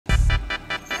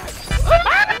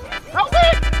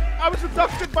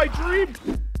in my dream.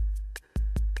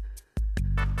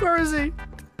 Where is he?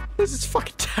 This is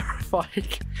fucking terrifying.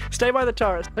 Stay by the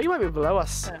turret. Oh, you might be below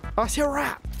us. Yeah. Oh, I see a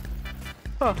rat.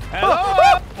 Oh.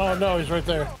 Hello. Oh no, he's right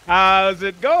there. How's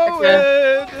it going?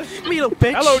 Me little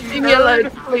bitch. Hello, Leave me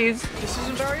alone, please. This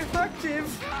isn't very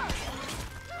effective.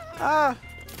 Ah.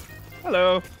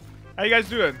 Hello. How you guys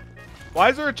doing? Why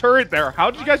is there a turret there?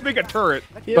 How did you guys make a turret?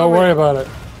 Don't worry about it.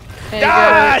 There you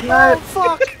Die! go. Oh, No,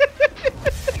 fuck.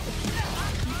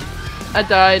 I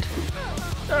died.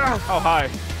 Oh, hi.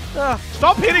 Ah.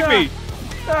 Stop hitting me!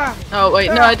 Ah. Oh wait,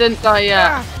 no, I didn't die yet.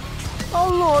 Ah. Oh,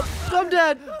 Lord. I'm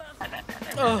dead.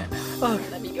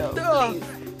 Let me go, please.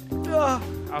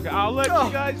 Okay, I'll let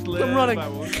you guys live. I'm running. I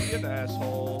won't be an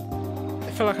asshole.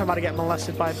 I feel like I'm about to get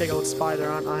molested by a big old spider,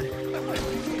 aren't I?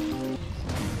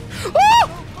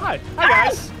 Hi. Hi,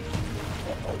 guys.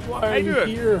 Why are you you doing?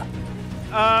 here?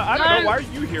 I don't know. Why are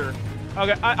you here?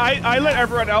 Okay, I let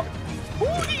everyone out. Who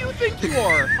do you think you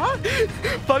are? Huh?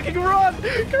 Fucking run!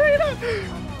 Corina!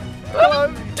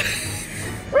 Run!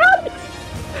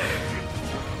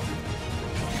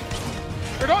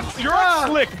 You're not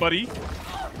slick, buddy.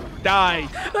 Die.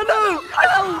 No, no!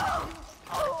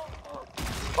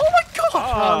 Oh my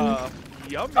god!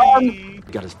 Yummy.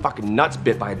 He got his fucking nuts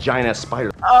bit by a giant ass spider.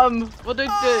 What do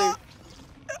I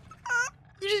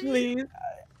do? Please.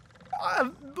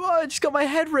 I just got my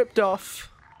head ripped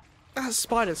off. That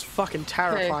spider's fucking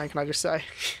terrifying, can I just say?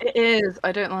 It is.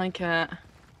 I don't like it.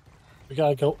 We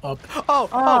gotta go up.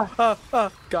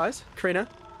 Guys, Corina.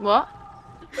 What?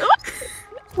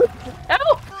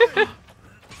 Ow!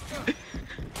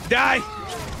 Die.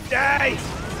 Die.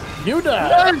 You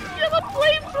die. You're the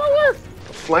flamethrower!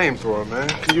 Flamethrower, man.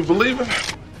 Can you believe it?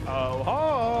 Oh,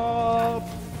 hop.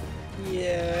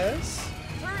 Yes.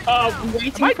 I'm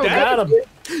waiting I for dead? Got him.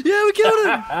 Yeah, we killed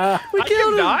him! We I killed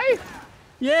can him! die?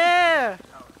 Yeah!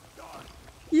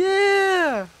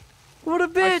 Yeah! What a I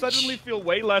bitch! suddenly feel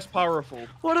way less powerful.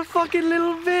 What a fucking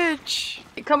little bitch!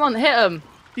 Come on, hit him.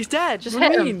 He's dead. Just What do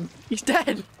you hit him. mean? He's dead.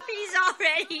 He's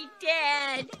already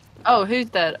dead. Oh, who's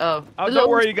dead? Oh. Oh, The don't little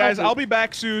worry, you guys. spider. I'll be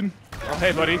back soon. Oh,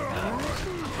 hey, buddy.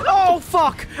 Oh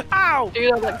fuck! Ow! Do you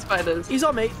not like spiders? He's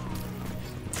on me.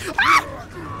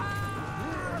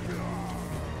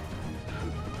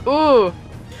 Ooh.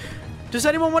 Does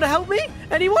anyone want to help me?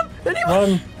 Anyone? Anyone?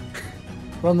 Run.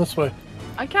 Run this way.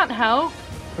 I can't help.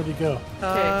 Where'd he go?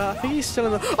 I think he's still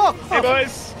in the. Oh! Hey, Oh.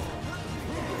 boys.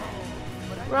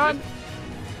 Run.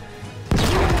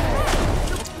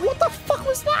 What the fuck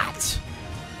was that?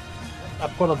 I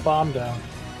put a bomb down.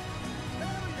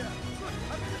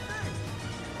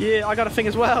 Yeah, I got a thing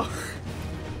as well.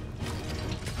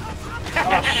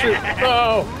 Oh shoot!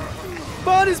 No!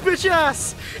 Burn his bitch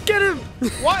ass! Get him!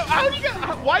 Why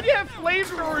do you have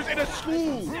flamethrowers in a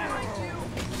school?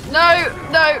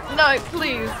 No,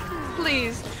 please.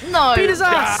 Please. No. Beat his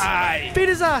ass! Die. Beat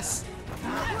his ass!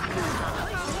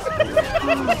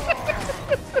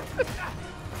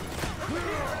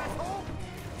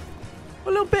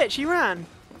 What little bitch, he ran.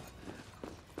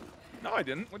 No, I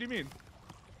didn't. What do you mean?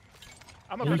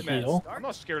 I'm a You big man. heal. I'm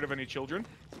not scared of any children.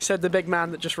 Said the big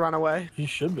man that just ran away. He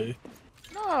should be.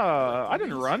 Nah, I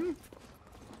didn't run.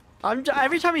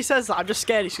 Every time he says that, I'm just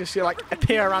scared he's just gonna like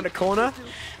appear around a corner,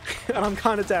 and I'm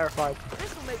kind of terrified.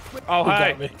 Oh, He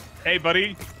hi. got me. Hey,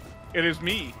 buddy. It is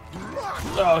me,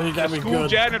 Oh, he got me school good.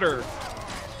 janitor.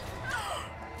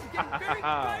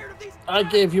 I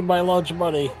gave you my lunch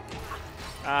money.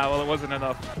 Ah, well, it wasn't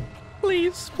enough.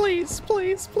 Please, please,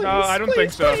 please, please. No, I don't please,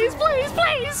 think so. Please, please,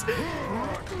 please.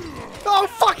 Oh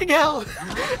fucking hell!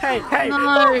 Hey, hey.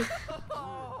 No.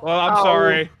 Well, I'm Oh.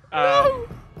 sorry. No,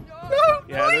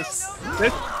 Yeah, please.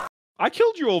 this. I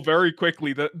killed you all very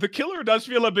quickly. The killer does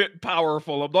feel a bit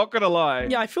powerful. I'm not gonna lie.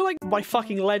 Yeah, I feel like my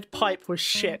fucking lead pipe was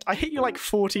shit. I hit you like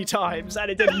 40 times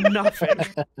and it did nothing.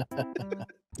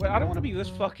 Wait, I don't want to be this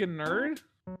fucking nerd.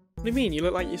 What do you mean? You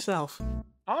look like yourself.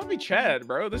 I want to be Chad,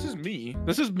 bro. This is me.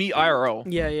 This is me IRL.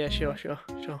 Yeah, sure.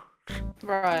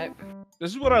 Right.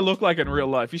 This is what I look like in real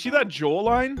life. You see that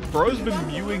jawline? Bro's been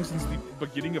mewing since the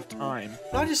beginning of time.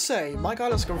 Can I just say, my guy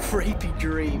looks like a rapey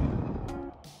dream.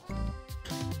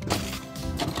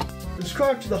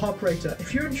 Subscribe to the Operator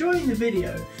if you're enjoying the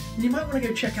video, and you might want to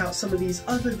go check out some of these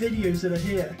other videos that are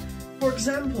here. For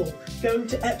example, going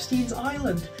to Epstein's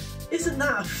Island. Isn't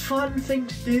that a fun thing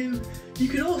to do? You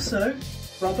could also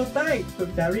rob a bank, but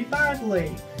very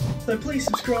badly. So please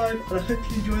subscribe, and I hope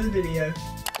you enjoy the video.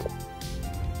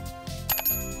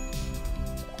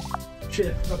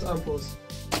 Shit, I forgot to unpause.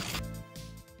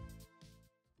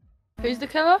 Who's the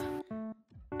killer?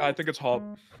 I think it's Hop.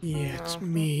 Yeah, it's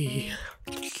me.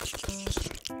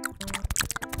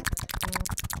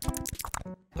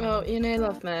 Oh, Oh, you know,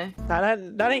 love me.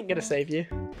 That ain't gonna save you.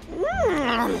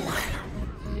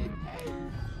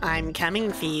 I'm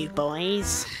coming for you,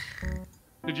 boys.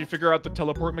 Did you figure out the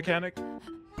teleport mechanic?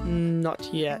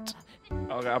 Not yet.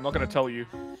 Okay, I'm not gonna tell you.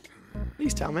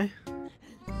 Please tell me.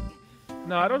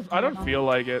 No, I don't feel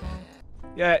like it.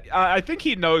 Yeah, I think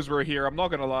he knows we're here. I'm not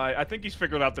gonna lie. I think he's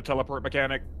figured out the teleport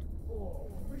mechanic.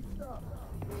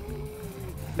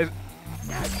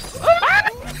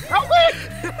 Help me!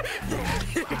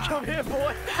 Come here,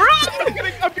 boy.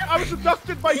 I was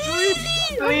abducted by Dream.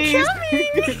 Please.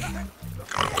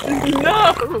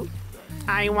 No.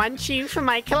 I want you for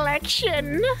my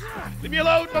collection. Leave me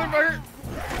alone, motherfucker.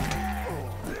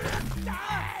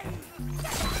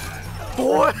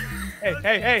 Boy.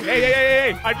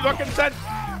 Hey! I do not consent.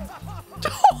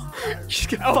 Just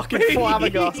get fucking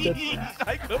flabbergasted.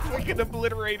 I got fucking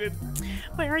obliterated.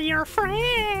 Where are your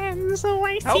friends? Oh,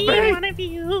 I Help see me. one of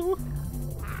you.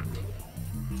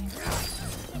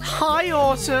 Hi,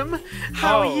 Atum.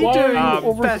 How Oh, are you Why doing, are you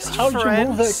over- best How'd you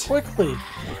move that friends? quickly?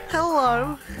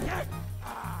 Hello.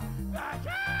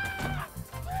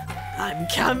 I'm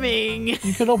coming.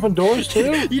 You can open doors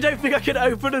too? You don't think I could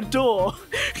open a door?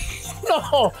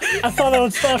 No! I thought I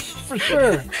would stop you for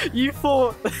sure. You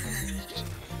thought...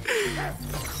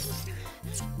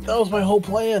 That was my whole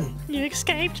plan. You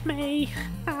escaped me.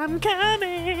 I'm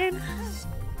coming.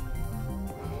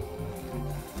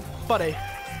 Buddy.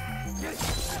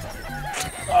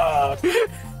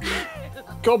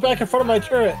 Go back in front of my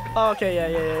turret. Oh, okay,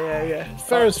 yeah.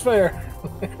 Fair is fair.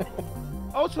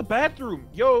 Oh, it's the bathroom.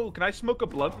 Yo, can I smoke a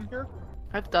blunt in here?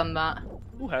 I've done that.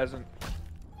 Who hasn't?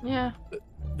 Yeah.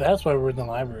 That's why we're in the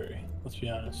library. Let's be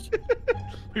honest.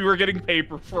 We were getting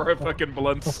paper for our fucking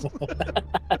blunts.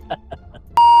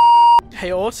 Hey,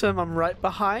 Atum, I'm right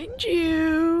behind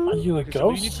you. Are you a So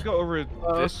we need ghost? to go over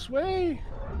this way?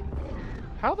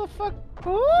 How the fuck?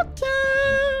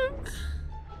 Atum!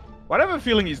 Why do I have a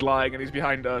feeling he's lying and he's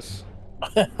behind us?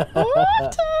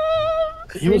 Atum!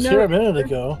 He was here a minute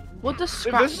ago. What does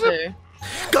scrap This is a- do?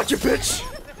 Gotcha, bitch!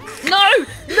 No!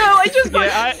 I just got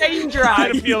Yeah, danger I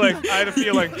had a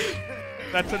feeling.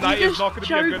 That tonight is not going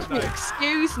to be a good night.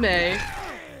 Excuse me.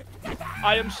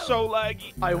 I am so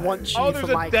laggy. I want you Oh, for there's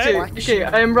a my dead- collection. Okay,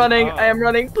 I am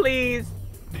running, please.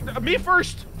 Me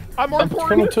first. I'm more I'm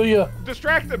coming important. to you.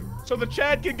 Distract him so the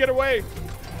Chad can get away.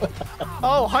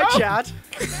 Oh, hi, Chad.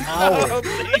 Oh,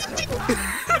 please.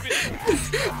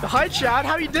 Hi, Chad.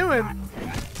 How you doing?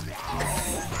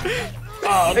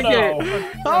 Oh Okay. no.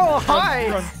 Oh,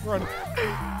 hi. Run.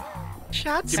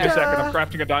 Chad. Give me a second. I'm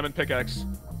crafting a diamond pickaxe.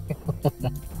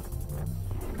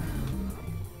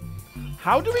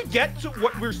 How do we get to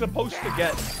what we're supposed to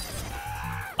get?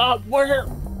 Where?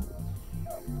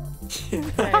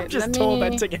 I'm just let me-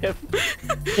 tormenting him.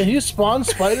 Can you spawn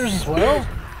spiders as well?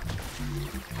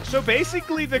 So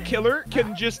basically, the killer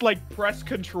can just like press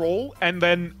control and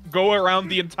then go around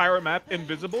the entire map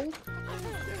invisible.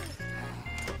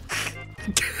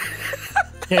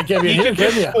 Can't get me He here, can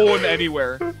just can you? spawn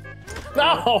anywhere.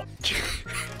 No!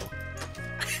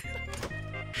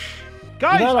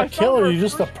 Guys, You're not I a killer, found you're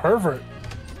just a pervert.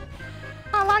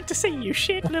 I like to see you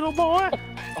shit, little boy.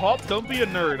 Hop, don't be a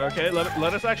nerd, okay?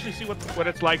 Let us actually see what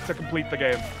it's like to complete the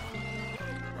game.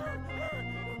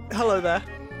 Hello there.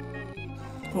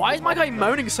 Why is my guy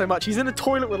moaning so much? He's in the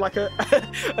toilet with like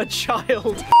a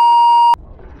child.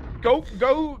 Go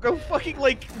fucking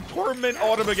like torment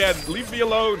Autumn again. Leave me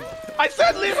alone. I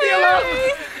said leave me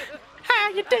alone. How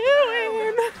you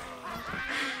doing?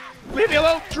 Leave me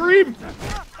alone, Dream.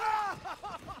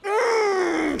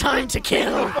 Time to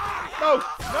kill.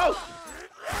 No.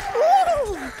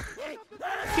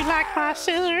 You like my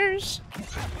scissors?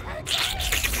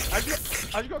 I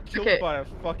just got killed Okay. by a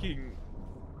fucking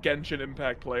Genshin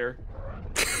Impact player.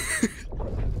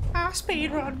 I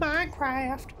speedrun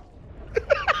Minecraft.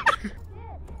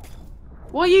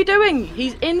 What are you doing?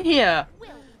 He's in here.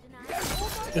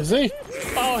 Is he?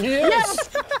 Oh, he is! Yes,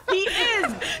 he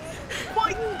is.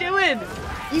 What are you doing?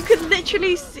 You could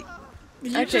literally see.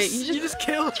 You just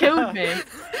killed me.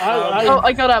 I Oh,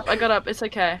 I got up. It's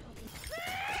okay.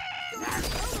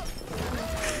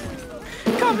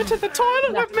 Come into the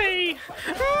toilet with me.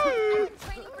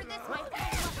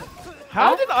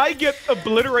 How did I get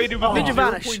obliterated within Did you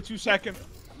vanish? 0.2 seconds?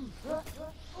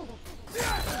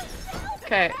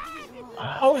 Okay.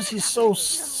 How is he so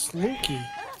slinky?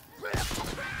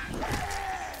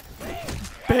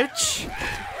 Bitch.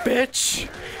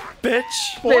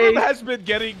 Autumn has been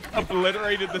getting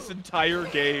obliterated this entire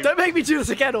game. Don't make me do this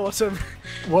again, Atum.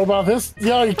 What about this?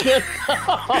 No, you can't.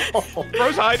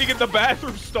 Bro's hiding in the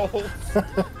bathroom stall.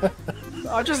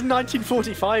 I'm just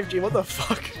 1945, G. What the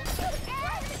fuck?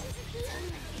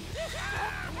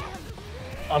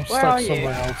 I'm Where stuck are you?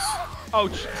 somewhere else. Oh,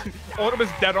 Autumn is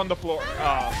dead on the floor.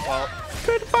 Well.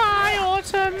 Goodbye,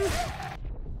 Autumn.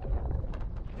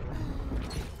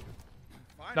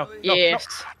 No,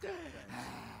 Yes. no.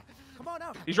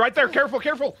 He's right there. Careful,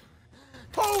 careful.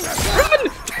 Run!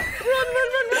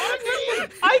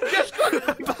 I just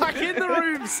got Back in the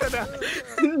room, Cinna.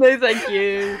 No, thank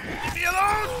you. Leave me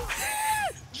alone.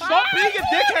 Stop being a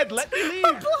dickhead. Let me leave.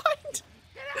 Blind.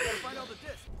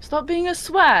 Stop being a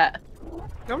sweat.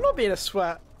 I'm not being a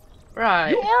sweat.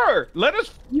 Right. You are. Let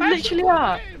us. You literally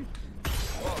are.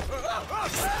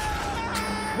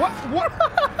 What?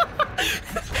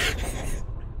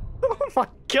 Oh my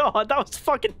god, that was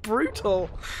fucking brutal.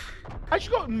 I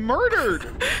just got murdered.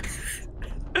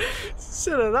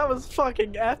 Cinna, that was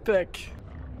fucking epic.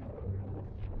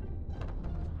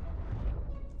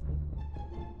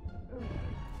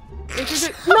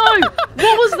 No! What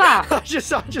was that? I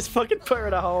just fucking put her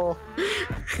in a hole.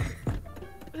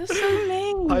 That's so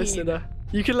mean. Hi, Cinna.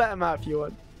 You can let him out if you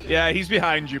want. Yeah, he's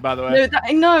behind you, by the way.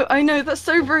 No, I know. That's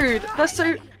so rude. That's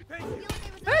so.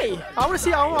 Hey, I want to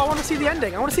see. I want to see the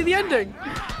ending. I want to see the ending.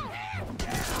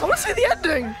 I want to see the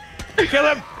ending. Kill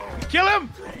him! Kill him!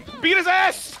 Beat his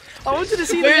ass! I wanted to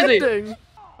see the Where is he? ending.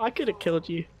 I could have killed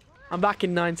you. I'm back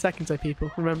in 9 seconds, though, people.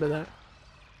 Remember that.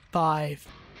 5,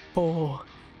 4,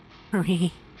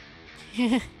 3.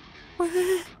 I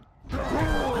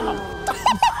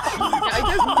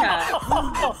don't care.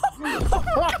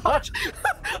 God.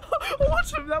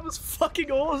 Awesome, that was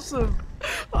fucking awesome.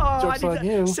 Oh, Joke's on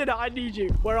you. Cinna, I need you.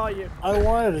 Where are you? I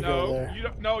wanted to go No, there. you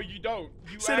don't. No, you don't.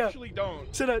 You Cinna. actually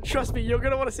don't. Cinna, trust me, you're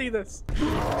gonna want to see this.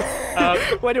 Uh,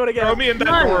 Where do you want to go? Throw me in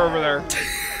that door over there.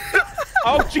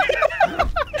 Oh, gee.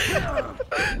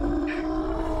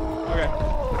 Okay.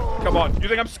 Come on. You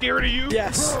think I'm scared of you?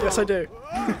 Yes, yes I do.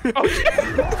 Oh, shit.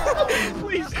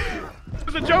 Please.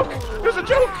 There's a joke. There's a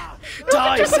joke.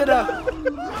 Die, Cinna!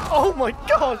 Oh my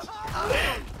god!